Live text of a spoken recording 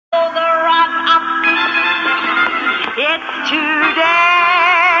It's today.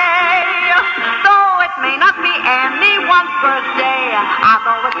 Though it may not be anyone's birthday,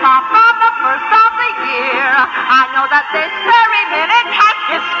 although it's not from the first of the year, I know that this very minute has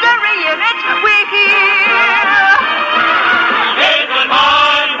history in it. We're here. Hey,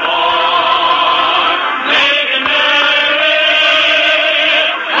 goodbye, boy. Making merry.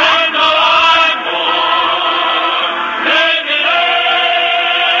 And the line, boy. Making merry.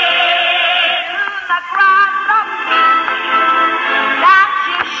 The ground up. Dance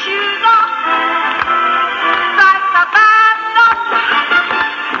your shoes off. Strike the band up.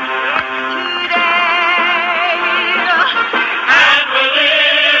 It's today. And we're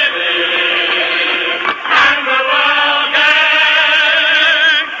living. And we're working.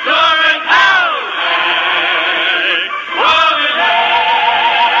 Soaring hell.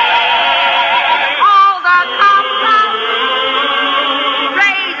 All the compounds.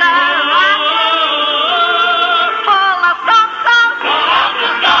 Razor full of compounds.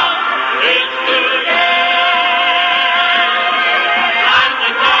 It's today. And the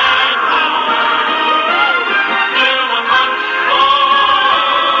gang still amongst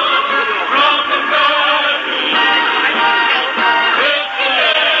broken birds. It's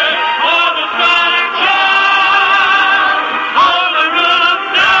today for the sunshine on the roof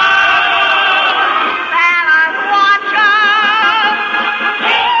now. Santa's watching.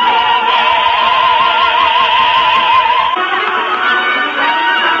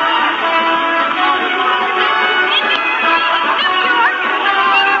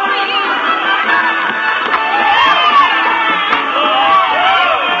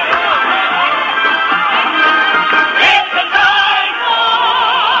 It's the time for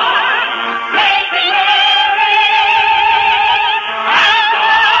making merry, and the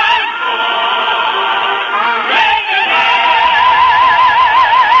time for making merry.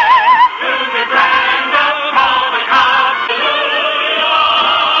 To be grand up all the hallelujah.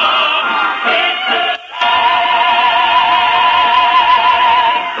 It's the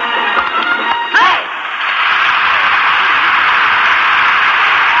Hey!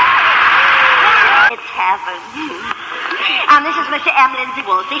 It's heaven. And this is Mr. M. Lindsay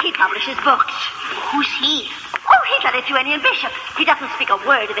Woolsey. He publishes books. Who's he? Oh, he's a Lithuanian bishop. He doesn't speak a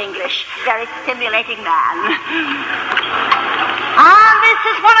word of English. Very stimulating man. And this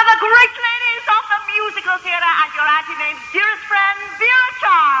is one of the great ladies of the musical theater and your auntie name's dearest friend, Vera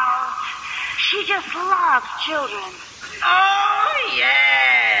Charles. She just loves children. Oh,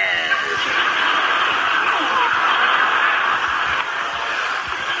 yes.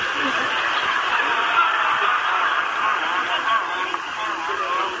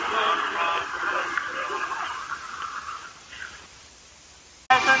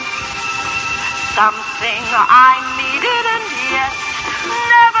 Something I needed and yet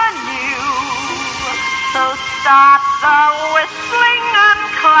never knew. So start the whistling and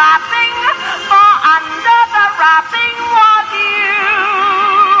clapping, for under the wrapping was you.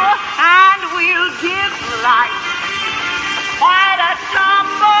 And we'll give life quite a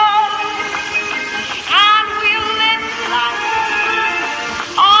tumble, and we'll live life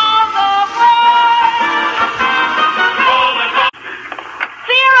all the way.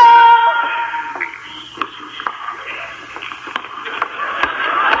 Vera!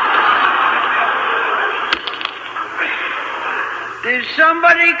 Did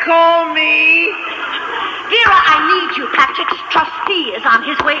somebody call me? Vera, I need you. Patrick's trustee is on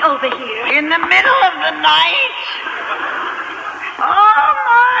his way over here. In the middle of the night? Oh,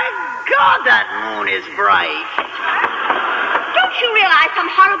 my God, that moon is bright. Don't you realize some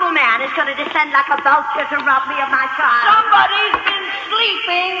horrible man is going to descend like a vulture to rob me of my child? Somebody's been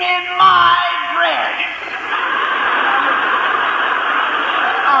sleeping in my dress.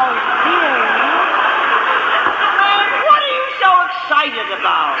 Oh, Vera. What are you so excited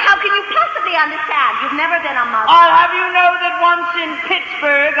about? How can you possibly understand? You've never been a mother. I'll have you know that once in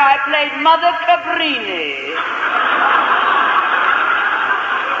Pittsburgh I played Mother Cabrini.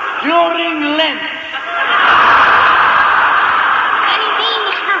 During Lent. Anything,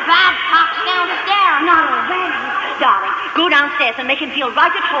 Mr. Babcock's downstairs. Not already. Darling, go downstairs and make him feel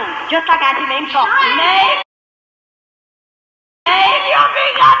right at home, just like Auntie Mame talked to him. Mame, you're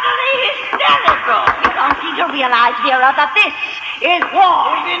being utterly hysterical. You don't seem to realize, Vera, that this is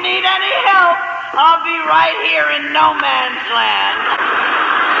war. If you need any help, I'll be right here in no man's land.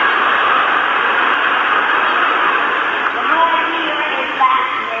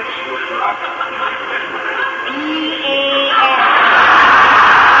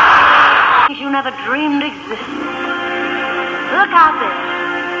 You never dreamed existed. Look out there.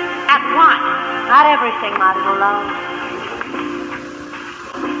 At what? Not everything, my little love.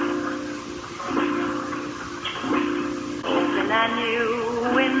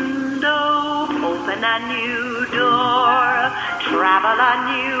 new window, open a new door, travel a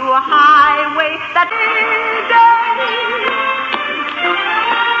new highway that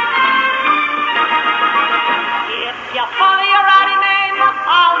if you follow your rowdy Mame,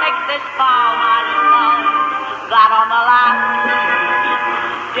 I'll make this vow, my love, that on the last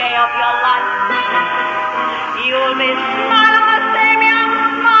day of your life, you'll be smiling the same young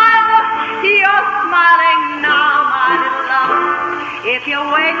smile you're smiling now, my little love. If you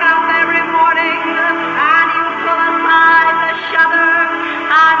wake up every morning and you pull aside the shutter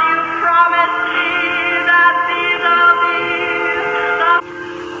and you promise me that these'll be the...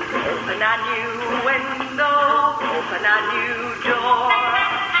 Open a new window, open a new door,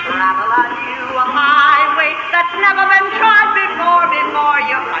 travel a new highway that's never been tried before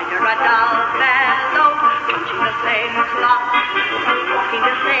you find you're a dull fellow, punching the same clock, walking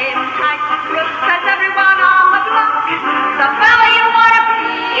the same tight route as everyone on the block. The fellow you want to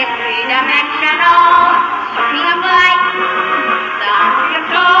be is three-dimensional, speaking of light, down to your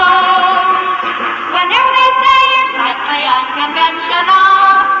toes. Whenever they say you're slightly unconventional,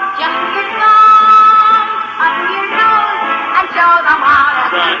 just your thumb under your nose and show them how to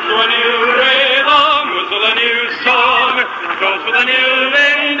dance to a new rhythm, whistle a new song, goes with a new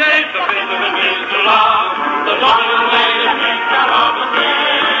lady, the face of the means along. The little lady makes out of the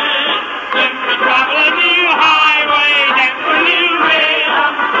street. Simply travel a new highway, dance to a new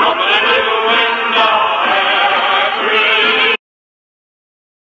rhythm, open a new window every...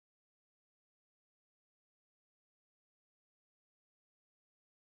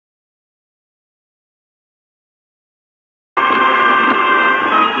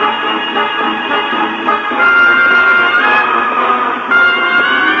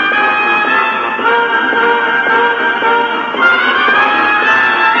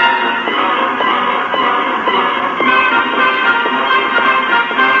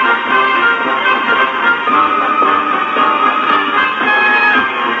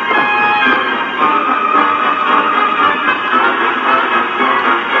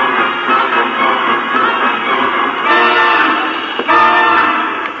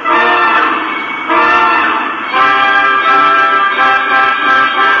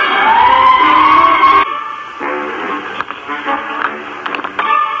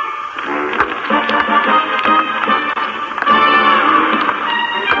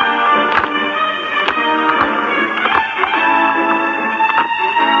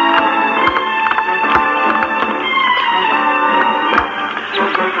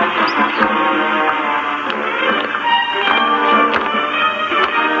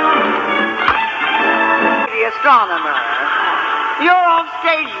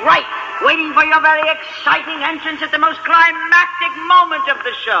 waiting for your very exciting entrance at the most climactic moment of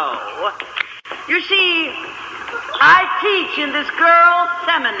the show. You see, I teach in this girls'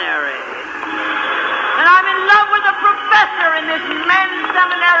 seminary. And I'm in love with a professor in this men's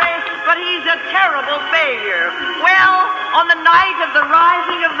seminary, but he's a terrible failure. Well, on the night of the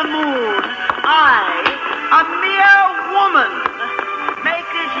rising of the moon, I, a mere woman, make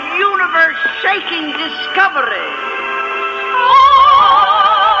this universe-shaking discovery.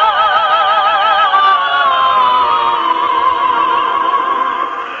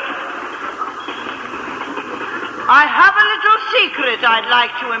 I have a little secret I'd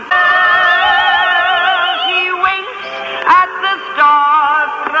like to impart. She winks at the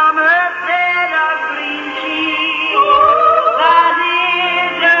stars from her bed of green cheek. That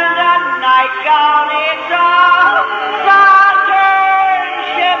isn't a nightgown, it's a Saturn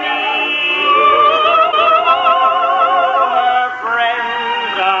shimmy. Her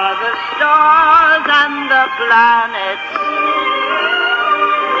friends are the stars and the planets.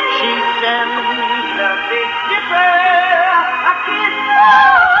 She sends the Big Dipper a kiss.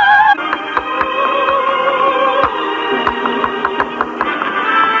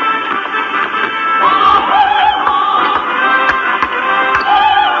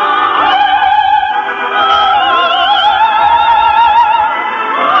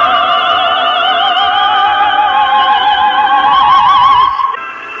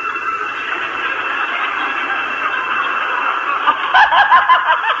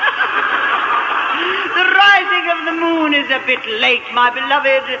 A bit late, my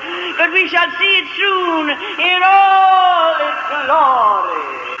beloved, but we shall see it soon in all its glory.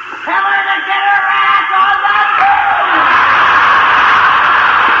 Tell her to get her ass on the moon!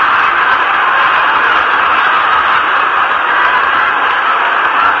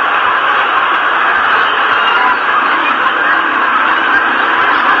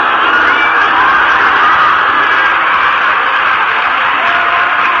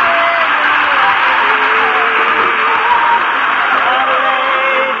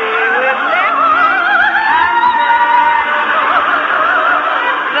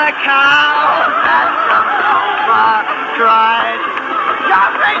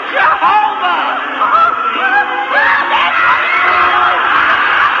 Great Jehovah!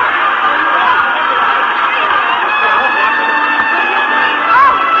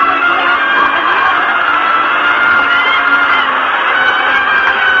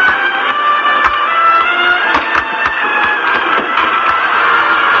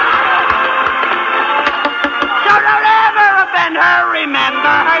 Remember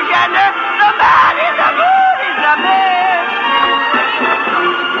her gender. The man in the moon is a man.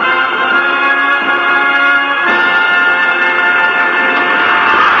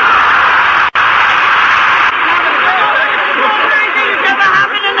 Anything's ever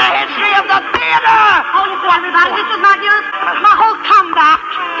happened in the history of the theater. Oh, look, everybody, this is my news. My whole comeback.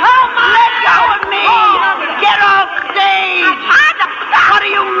 Let go of me. Get off stage. I'm trying to stop. What do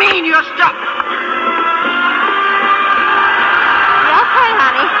you mean you're stuck? Okay,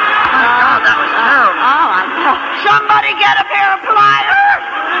 honey. Oh, that was terrible. Oh, I know. Somebody get a pair of pliers.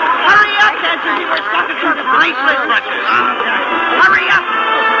 Hurry up, can't you see we're stuck in your bracelet brushes? Hurry up.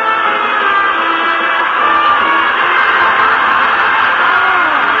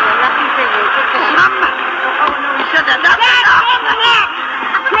 Lucky for you. He said that.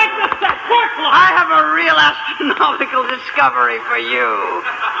 I have a real astronomical discovery for you.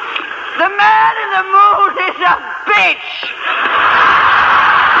 The man in the moon is a bitch.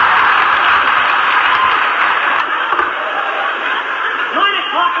 9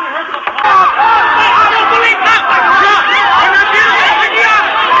 o'clock in rehearsal. I don't believe that one.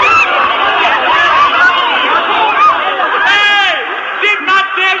 Hey! Did not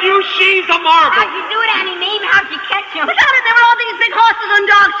tell you she's a marvel. How'd you do it, Annie? Mame, how'd you catch him? We thought there were all these big horses and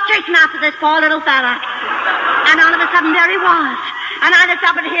dogs chasing after this poor little fella. And all of a sudden, there he was. And I looked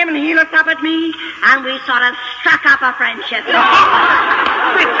up at him, and he looked up at me, and we sort of struck up a friendship.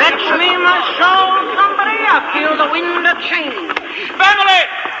 Fetch me my soul, somebody. I feel the wind of change. Family,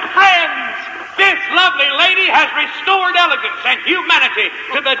 friends, this lovely lady has restored elegance and humanity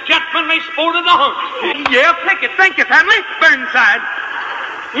to the gentlemanly sport of the hunt. Yeah, take it. Thank you, family. Burnside.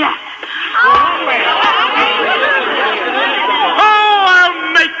 Yes. Oh,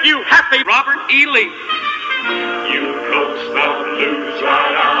 I'll make you happy, Robert E. Lee. You coax the blues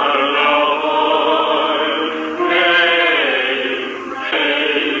right out of the horn.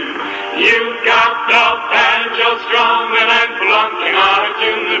 You got the banjo strumming and flunking out a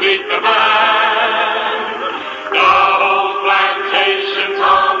tune to beat the band. The whole plantation's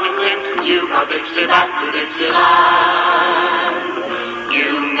humming, thinking you got Dixie back to Dixieland. You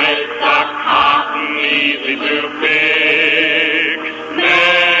make the cotton easy to pick.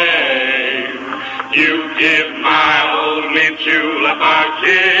 You give my old mint julep a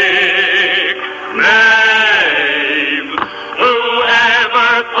kick. Mame,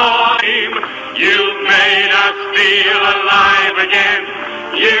 whoever thought him, you've made us feel alive again.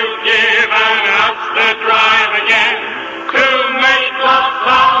 You've given us the drive again to make the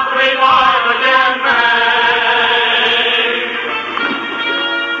South revive again, Mame.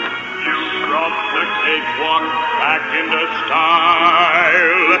 You brought the cakewalk back into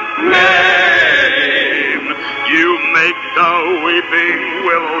style, Mame. You make the weeping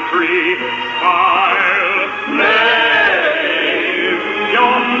willow tree smile. Mame,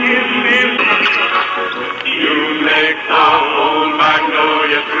 don't give me. You make the old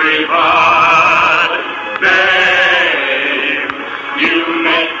magnolia tree bud. Mame, you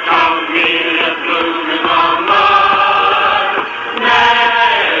make camellias bloom in the mud.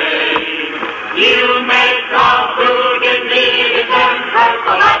 Mame, you make the food indeed turn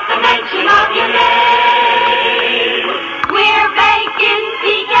purple at the mention of your name. We're baking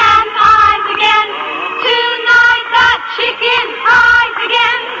pecan pies again. Tonight the chicken fries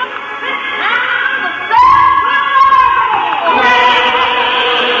again.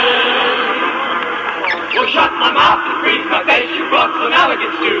 You shut my mouth and freeze my face. You brought some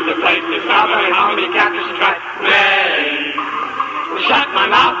elegance to the place. There's now how many cactus you tried. May. Well, shut my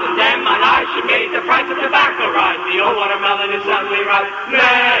mouth and damn my eyes. You made the price of tobacco rise. The old watermelon is suddenly ripe.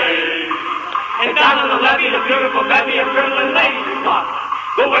 May. And down on the levee, the beautiful bevy of gurgling ladies is caught.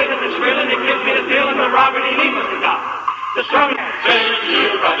 The way that the thrilling, it gives me the feeling that Robert E. Lee must have got. The strong sing you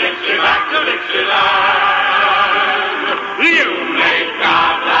from Dixie back to Dixieland. You make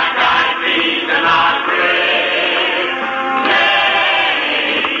our black-eyed peas and our gray.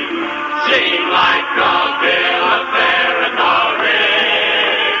 Name seem like a bill of fare and all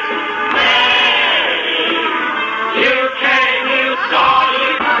rich. Name you came, you saw, you.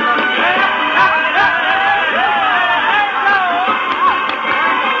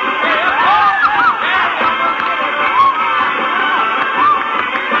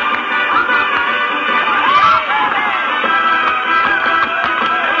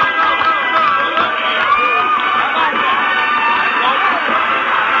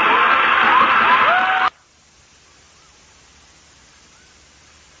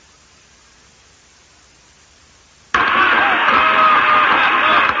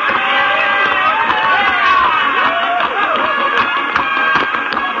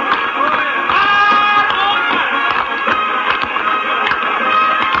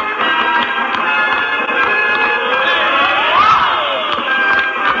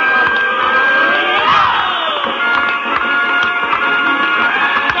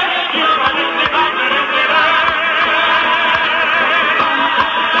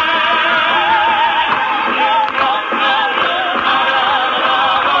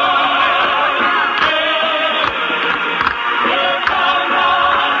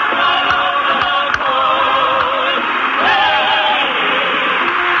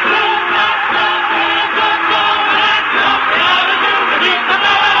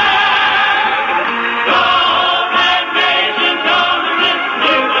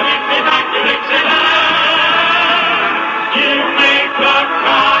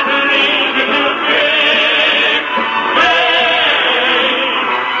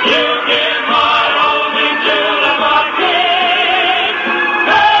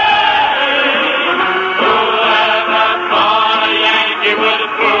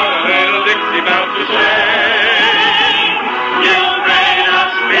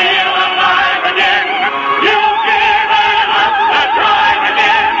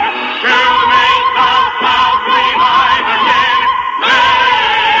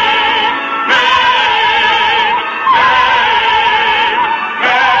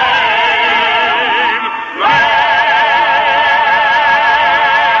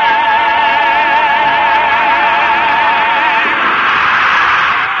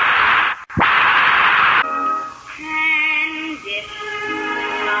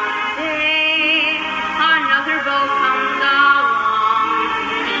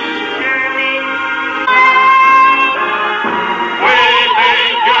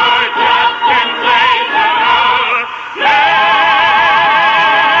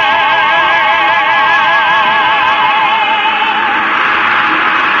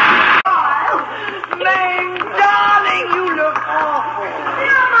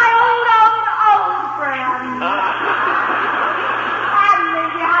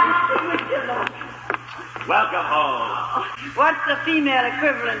 Welcome home. What's the female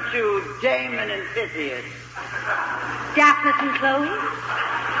equivalent to Damon and Pythias? Daphnis and Chloe?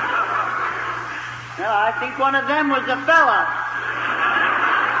 Well, I think one of them was a fella.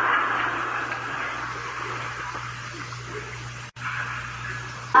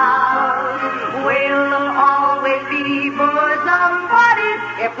 Will always be bosom buddies.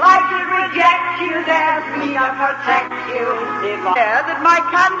 If life should reject you, there's me to protect you. If I care that my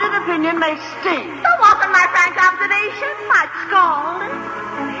candid opinion may sting. So wasn't my frank observation, might scald.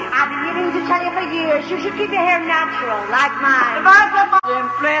 I've been meaning to tell you for years you should keep your hair natural, like mine. If I said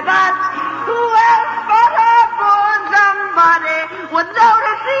simply that, who else but a bosom buddy would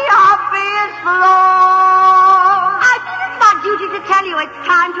notice the obvious flaw? I think it's my duty to tell you it's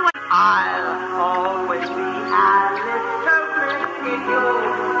time to... I'll always be Alice Toklas in your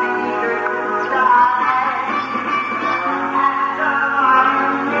secret sky.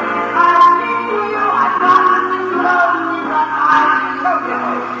 I need you, I promise to love you, but I'm so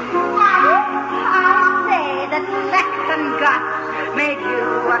I say that sex and guts make you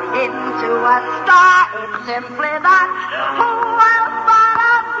into a star. It's simply that. Who else but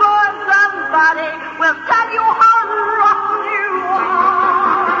a bosom buddy will tell you how rough you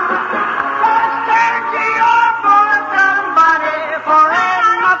are? Just turn to your bosom buddy for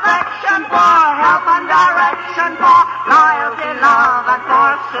affection, for help and direction, for loyalty, love, and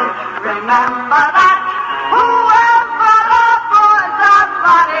fortune. Remember that. Who else but a bosom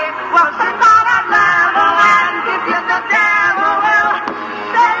buddy will sit down at level and give you the devil? Will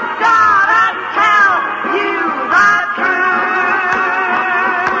sit down and tell you the truth.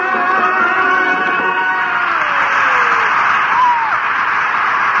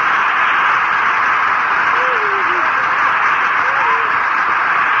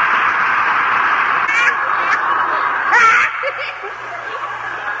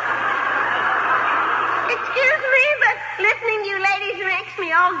 Excuse me, but listening to you ladies makes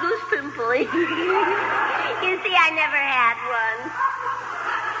me all goose pimply. You see, I never had one.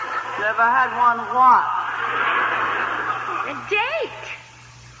 Never had one what? A date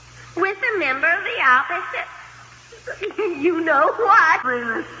with a member of the opposite. You know what?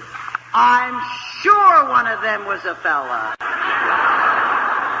 Really? I'm sure one of them was a fella.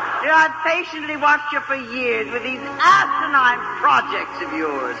 I've patiently watched you for years with these asinine projects of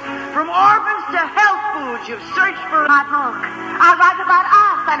yours. From orphans to health foods, you've searched for... My book. I'll write about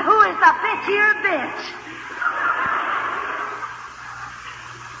us and who is the bitchier bitch.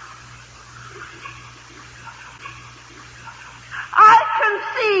 I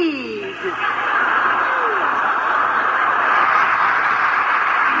concede.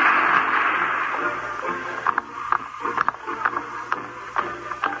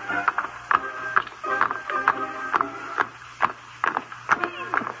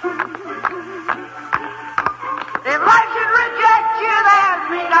 If life should reject you, there's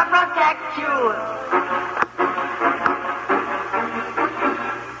me to protect you.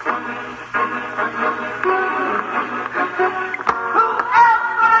 Who else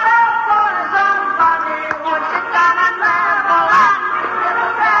but a bosom buddy would sit down and level and give the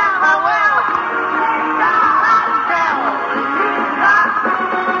devil will sit down and tell you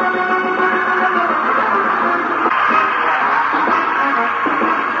the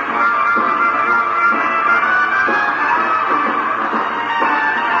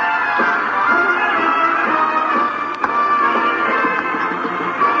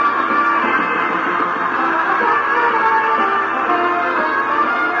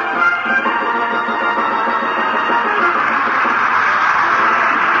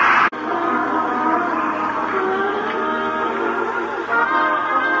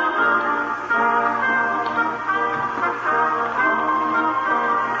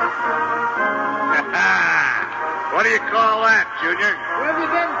What do you call that, Junior? Where have you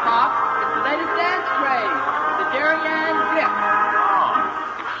been, Pop? It's the latest dance craze. The Jerry Ann Dip.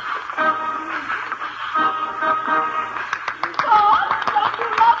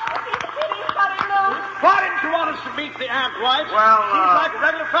 Why didn't you want us to meet the Aunt Wife? Well, Seems like a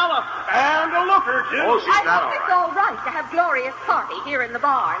regular fella. And a looker, too. Oh, she's not all It's right. all right to have glorious party here in the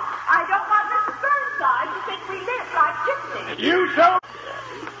barn. I don't want Mrs. Burnside to think we live like gypsies. You so...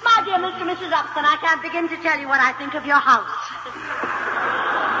 My dear Mr. and Mrs. Upson, I can't begin to tell you what I think of your house.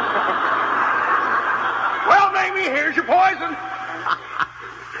 Well, Mamie, here's your poison.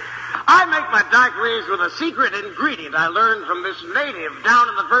 I make my daiquiris with a secret ingredient I learned from this native down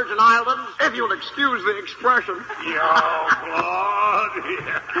in the Virgin Islands, if you'll excuse the expression. Yo, Claude.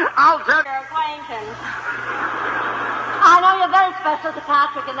 I'll tell you. Your acquaintance. I know you're very special to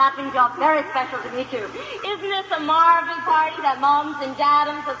Patrick, and that means you're very special to me, too. Isn't this a Marvy party that Mums and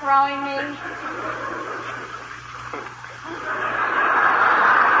Dadums are throwing me?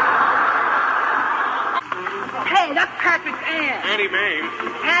 Hey, that's Patrick's aunt. Auntie Mame.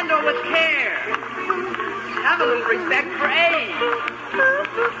 Handle with care. Have a little respect for age.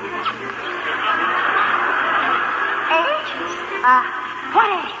 Age? What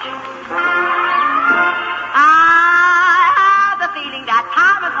age? I have the feeling that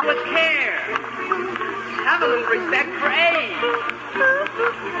time is With care. Have a little respect for age.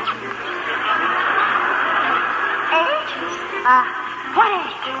 Age? What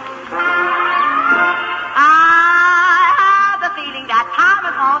age? I have the feeling that time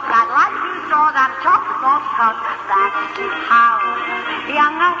is almost that light blue straws and chocolate malt cups. That's how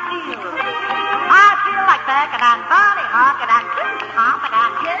young I feel. I feel like Beckett and Bonnie Huckett and Clinton Hoppin'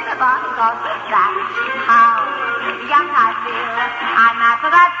 and Hilda Bunny, 'cause that's how young I feel. I'm after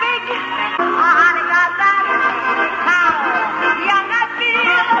that big honey, 'cause that's how young I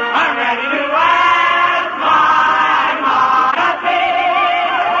feel. I'm ready to ask my mom to be.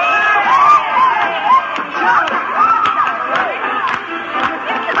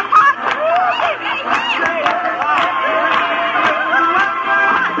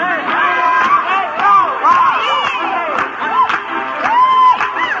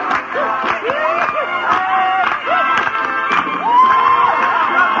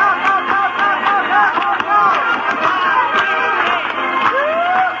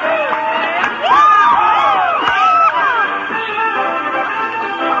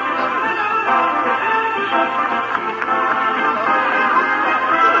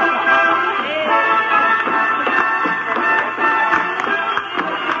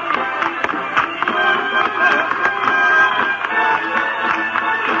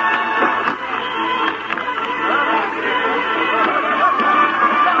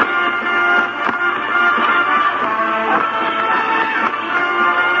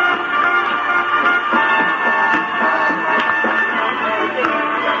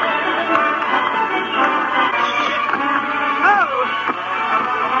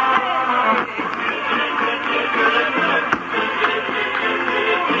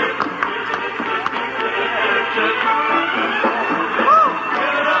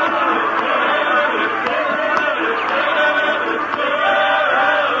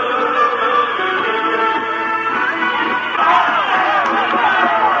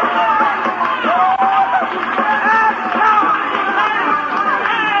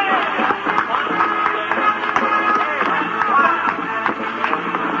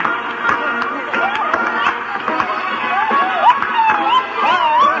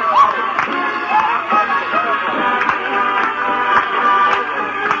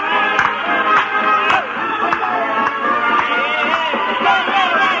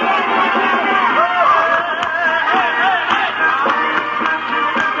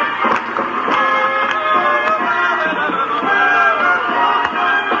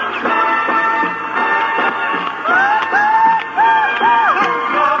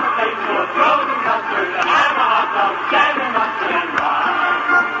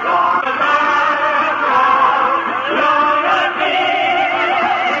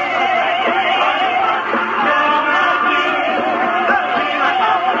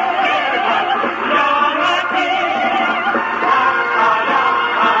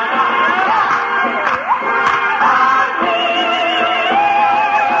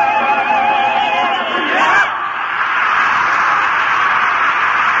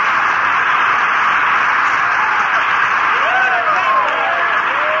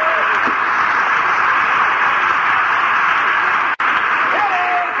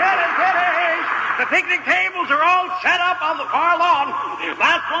 picnic tables are all set up on the far lawn. The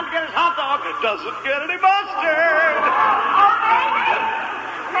last one to get his hot dog doesn't get any mustard. Oh,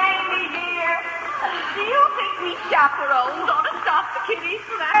 Mamie, dear, do you think we chaperones ought to stop the kiddies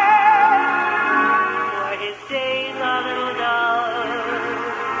from that? Were his days a little dull?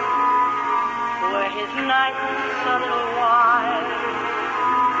 Were his nights a little wild?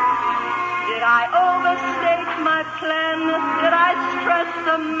 Did I overstate my plan? Did I stress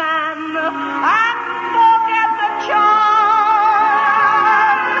the man and forget the child?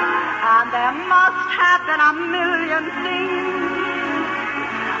 And there must have been a million things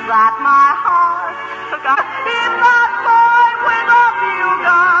that my heart forgot. If that boy with a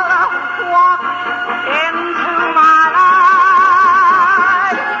bugle walked into my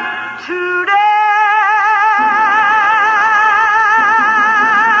life today,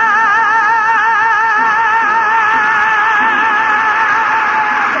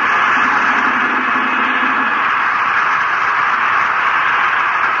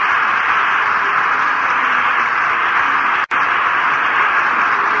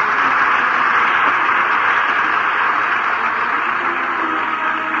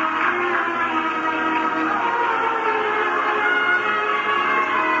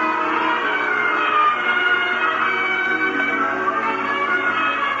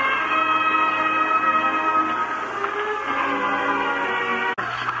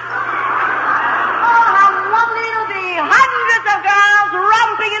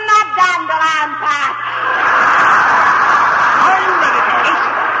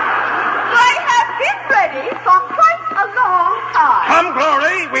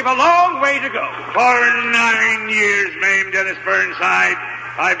 way to go. For 9 years, Mame Dennis Burnside,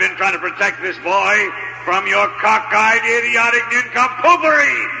 I've been trying to protect this boy from your cockeyed, idiotic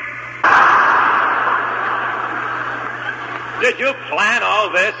nincompoopery. Did you plan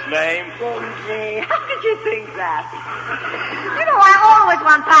all this, Mame? Oh, gee, how could you think that? You know, I always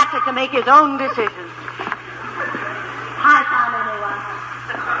want Patrick to make his own decisions. High five, anyone.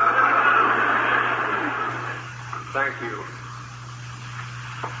 Thank you.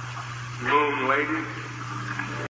 Moon ladies.